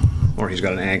 or he's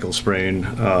got an ankle sprain,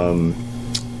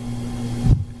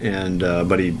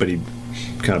 but he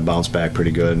kind of bounced back pretty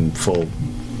good and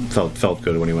felt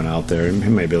good when he went out there. He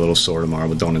may be a little sore tomorrow,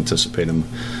 but don't anticipate him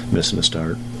missing a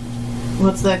start.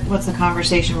 What's the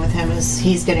conversation with him as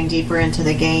he's getting deeper into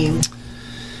the game?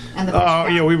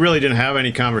 And we really didn't have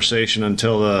any conversation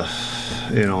until the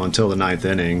 9th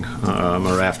inning,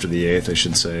 or after the 8th, I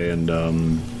should say, and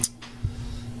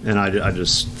I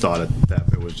just thought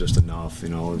that it was just enough. It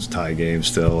was a tie game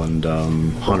still, and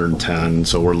 110.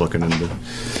 So we're looking at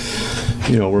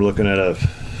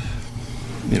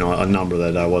a number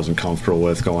that I wasn't comfortable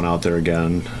with going out there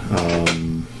again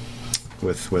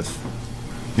with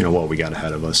what we got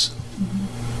ahead of us.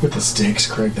 With the stakes,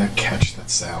 Craig, that catch that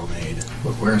Sal made,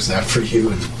 where's that for you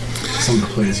and some of the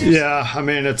plays? Yeah, I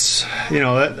mean, it's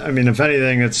if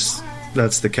anything,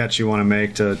 that's the catch you want to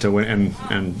make to win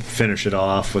and finish it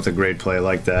off with a great play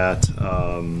like that.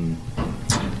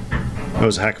 It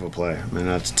was a heck of a play. I mean,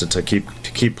 that's to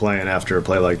keep playing after a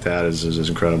play like that is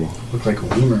incredible. Looked like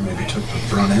Weimer maybe took the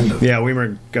front end of it. Yeah,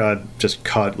 Weimer got just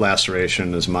cut, laceration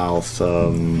in his mouth.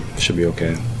 Should be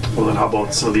okay. Well, then how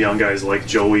about some of the young guys like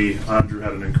Joey? Andrew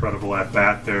had an incredible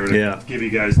at-bat there to give you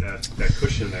guys that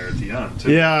cushion there at the end,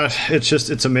 too. Yeah,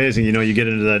 it's amazing. You get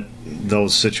into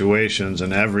those situations,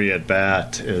 and every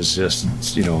at-bat is just,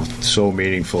 so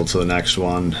meaningful to the next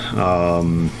one.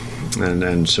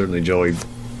 And certainly Joey,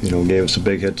 gave us a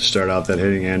big hit to start out that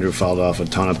hitting. Andrew fouled off a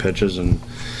ton of pitches and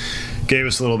gave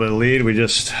us a little bit of lead. We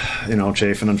just,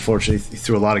 Chafin, unfortunately, he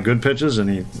threw a lot of good pitches,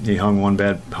 and he hung one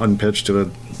bad pitch to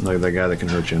the guy that can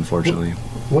hurt you, unfortunately.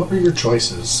 What were your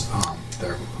choices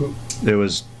there? It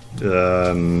was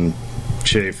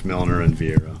Chafe, Milner, and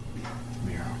Vieira.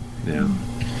 Yeah.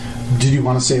 Did you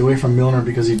want to stay away from Milner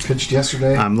because he pitched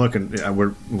yesterday? I'm looking. I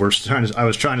was trying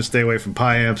to stay away from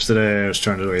Piamps today. I was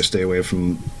trying to stay away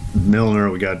from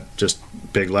Milner. We got just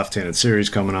big left-handed series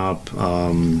coming up.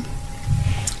 And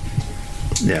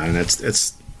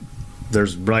it's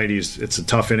there's righties. It's a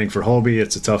tough inning for Hobie.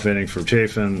 It's a tough inning for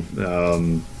Chafin.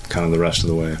 Kind of the rest of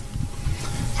the way.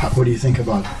 What do you think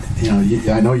about?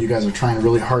 I know you guys are trying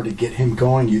really hard to get him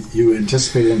going. You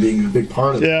anticipated him being a big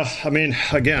part of it. Yeah, I mean,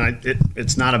 again,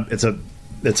 it's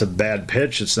a bad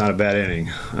pitch. It's not a bad inning,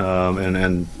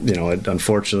 and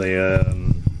unfortunately,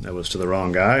 it was to the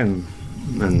wrong guy, and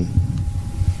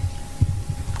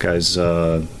guy's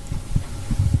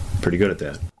pretty good at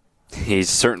that. He's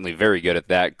certainly very good at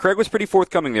that. Craig was pretty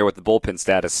forthcoming there with the bullpen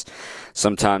status.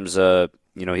 Sometimes,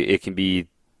 it can be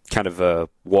kind of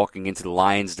walking into the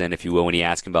lion's den, if you will, when he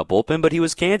asked him about bullpen, but he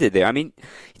was candid there. I mean,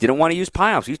 he didn't want to use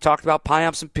Piamps. We talked about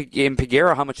Piamps and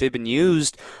Peguero, how much they've been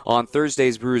used on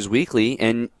Thursday's Brewers Weekly,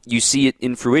 and you see it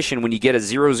in fruition when you get a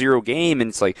 0-0 game, and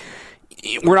it's like,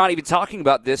 we're not even talking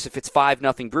about this if it's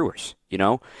 5-0 Brewers,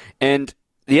 And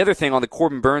the other thing on the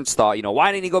Corbin Burns thought,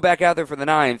 why didn't he go back out there for the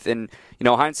ninth? And,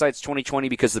 hindsight's 20/20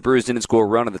 because the Brewers didn't score a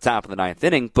run at the top of the ninth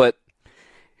inning, but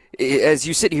as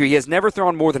you sit here, he has never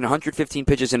thrown more than 115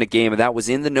 pitches in a game, and that was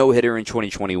in the no-hitter in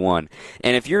 2021.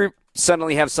 And if you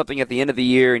suddenly have something at the end of the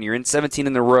year and you're in 17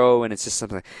 in a row and it's just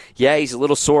something, yeah, he's a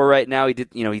little sore right now. He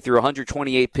threw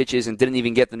 128 pitches and didn't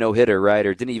even get the no-hitter, right,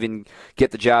 or didn't even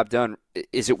get the job done.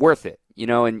 Is it worth it?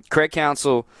 And Craig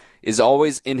Counsell is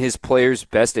always in his players'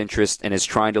 best interest and is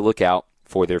trying to look out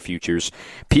for their futures.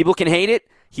 People can hate it.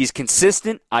 He's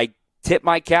consistent. I tip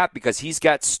my cap because he's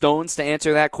got stones to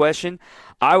answer that question.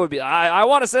 I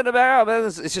want to send him back out.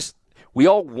 It's just, we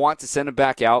all want to send him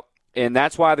back out, and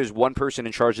that's why there's one person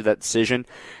in charge of that decision,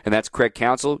 and that's Craig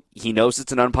Counsell. He knows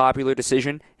it's an unpopular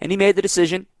decision, and he made the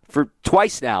decision for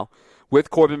twice now with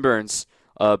Corbin Burns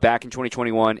back in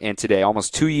 2021 and today,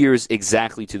 almost 2 years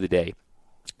exactly to the day.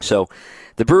 So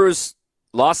the Brewers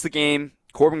lost the game.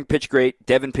 Corbin pitched great.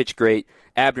 Devin pitched great.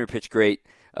 Abner pitched great.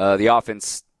 The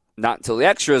offense, not until the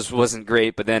extras, wasn't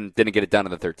great, but then didn't get it done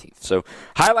in the 13th. So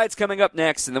highlights coming up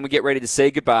next, and then we get ready to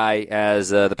say goodbye as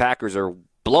the Packers are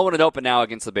blowing it open now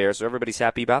against the Bears, so everybody's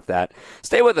happy about that.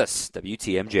 Stay with us,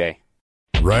 WTMJ.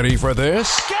 Ready for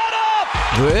this? Get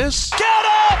up! This? Get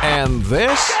up! And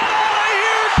this? Get out of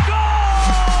here!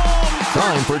 Go!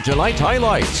 Time for tonight's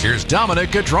highlights. Here's Dominic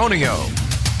Cotroneo.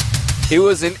 It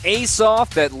was an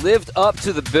ace-off that lived up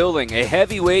to the billing, a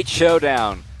heavyweight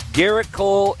showdown. Garrett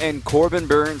Cole and Corbin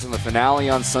Burns in the finale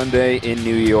on Sunday in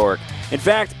New York. In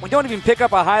fact, we don't even pick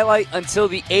up a highlight until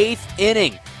the 8th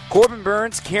inning. Corbin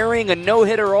Burns carrying a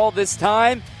no-hitter all this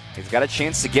time. He's got a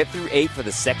chance to get through 8 for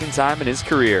the second time in his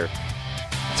career.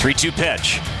 3-2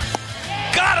 pitch.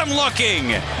 Got him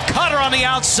looking. Cutter on the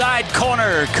outside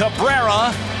corner.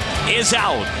 Cabrera is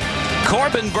out.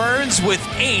 Corbin Burns with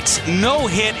 8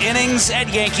 no-hit innings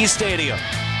at Yankee Stadium.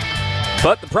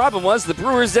 But the problem was the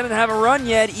Brewers didn't have a run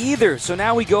yet either. So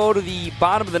now we go to the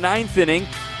bottom of the 9th inning.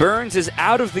 Burns is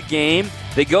out of the game.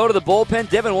 They go to the bullpen.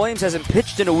 Devin Williams hasn't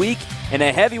pitched in a week. And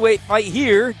a heavyweight fight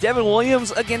here. Devin Williams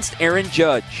against Aaron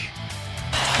Judge.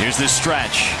 Here's the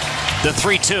stretch. The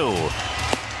 3-2.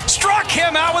 Struck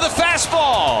him out with a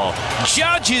fastball.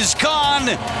 Judge is gone.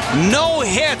 No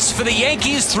hits for the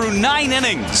Yankees through 9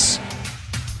 innings.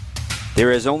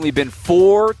 There has only been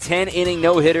 4 10-inning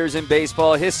no-hitters in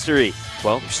baseball history.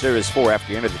 Well, there is 4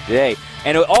 after the end of the day.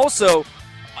 And also,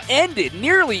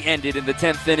 nearly ended in the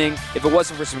 10th inning if it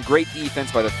wasn't for some great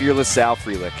defense by the fearless Sal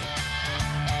Frelick.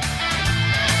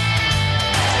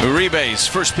 Uribe's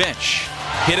first pitch.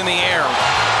 Hit in the air.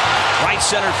 Right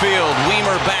center field.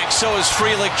 Weimer back. So is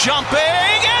Frelick jumping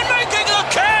and making a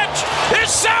catch. Is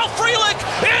Sal Frelick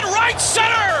in right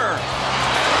center.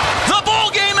 The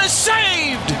ball game is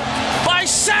saved by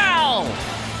Sal.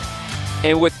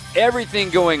 And with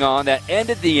everything going on that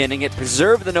ended the inning, it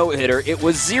preserved the no-hitter. It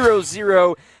was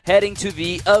 0-0 heading to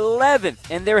the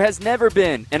 11th, and there has never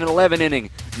been an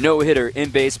 11-inning no-hitter in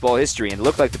baseball history. And it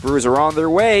looked like the Brewers are on their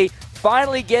way,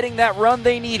 finally getting that run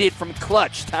they needed from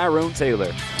clutch Tyrone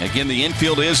Taylor. Again, the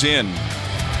infield is in.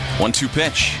 1-2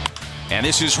 pitch. And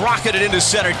this is rocketed into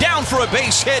center. Down for a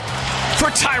base hit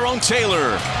for Tyrone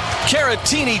Taylor.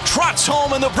 Caratini trots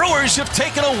home, and the Brewers have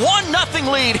taken a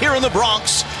 1-0 lead here in the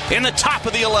Bronx in the top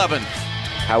of the 11th.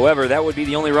 However, that would be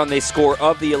the only run they score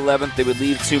of the 11th. They would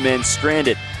leave two men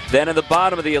stranded. Then at the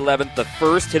bottom of the 11th, the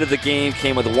first hit of the game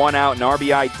came with one out, an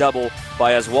RBI double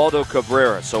by Oswaldo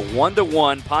Cabrera. So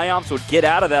 1-1, Payamps would get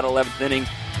out of that 11th inning,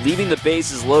 leaving the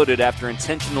bases loaded after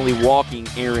intentionally walking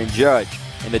Aaron Judge.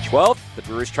 In the 12th, the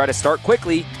Brewers try to start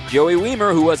quickly. Joey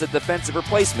Weimer, who was a defensive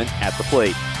replacement, at the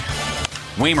plate.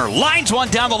 Weimer lines one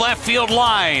down the left field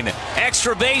line.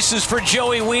 Extra bases for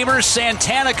Joey Weimer.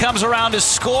 Santana comes around to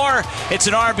score. It's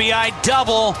an RBI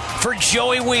double for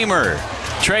Joey Weimer.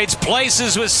 Trades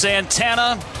places with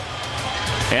Santana,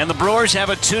 and the Brewers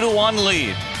have a 2-1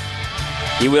 lead.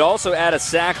 He would also add a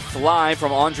sac fly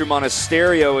from Andrew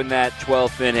Monasterio in that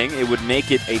 12th inning. It would make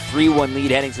it a 3-1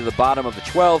 lead heading to the bottom of the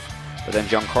 12th. But then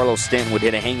Giancarlo Stanton would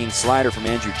hit a hanging slider from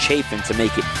Andrew Chafin to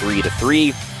make it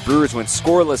 3-3. Brewers went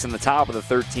scoreless in the top of the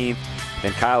 13th.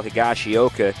 Then Kyle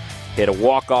Higashioka hit a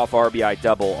walk-off RBI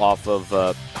double off of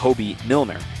Hobie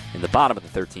Milner in the bottom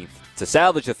of the 13th. To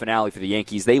salvage the finale for the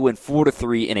Yankees, they win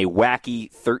 4-3 in a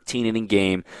wacky 13-inning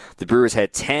game. The Brewers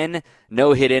had 10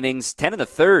 no-hit innings, 10 in the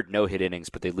third no-hit innings,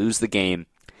 but they lose the game,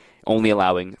 only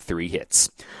allowing 3 hits.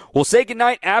 We'll say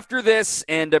goodnight after this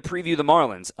and preview the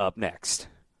Marlins up next.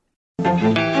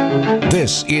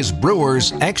 This is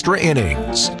Brewers Extra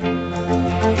Innings.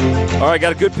 All right,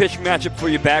 got a good pitching matchup for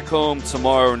you back home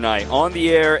tomorrow night. On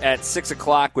the air at 6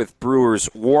 o'clock with Brewers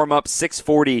warm-up,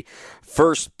 6:40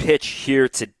 first pitch here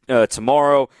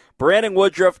tomorrow. Brandon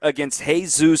Woodruff against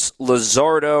Jesus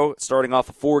Luzardo, starting off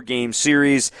a 4-game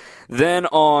series. Then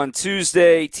on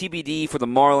Tuesday, TBD for the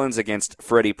Marlins against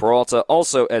Freddie Peralta,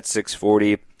 also at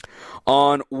 6:40.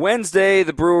 On Wednesday,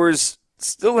 the Brewers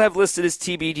still have listed as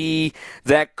TBD.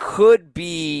 That could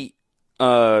be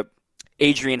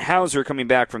Adrian Hauser coming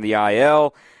back from the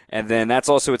IL. And then that's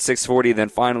also at 6:40. Then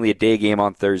finally a day game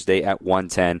on Thursday at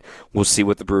 1:10. We'll see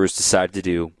what the Brewers decide to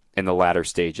do in the latter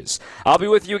stages. I'll be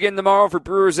with you again tomorrow for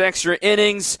Brewers Extra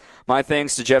Innings. My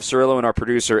thanks to Jeff Cirillo and our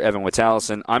producer, Evan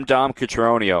Witalison. I'm Dom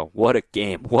Cotroneo. What a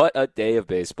game. What a day of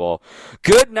baseball.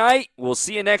 Good night. We'll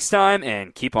see you next time,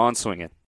 and keep on swinging.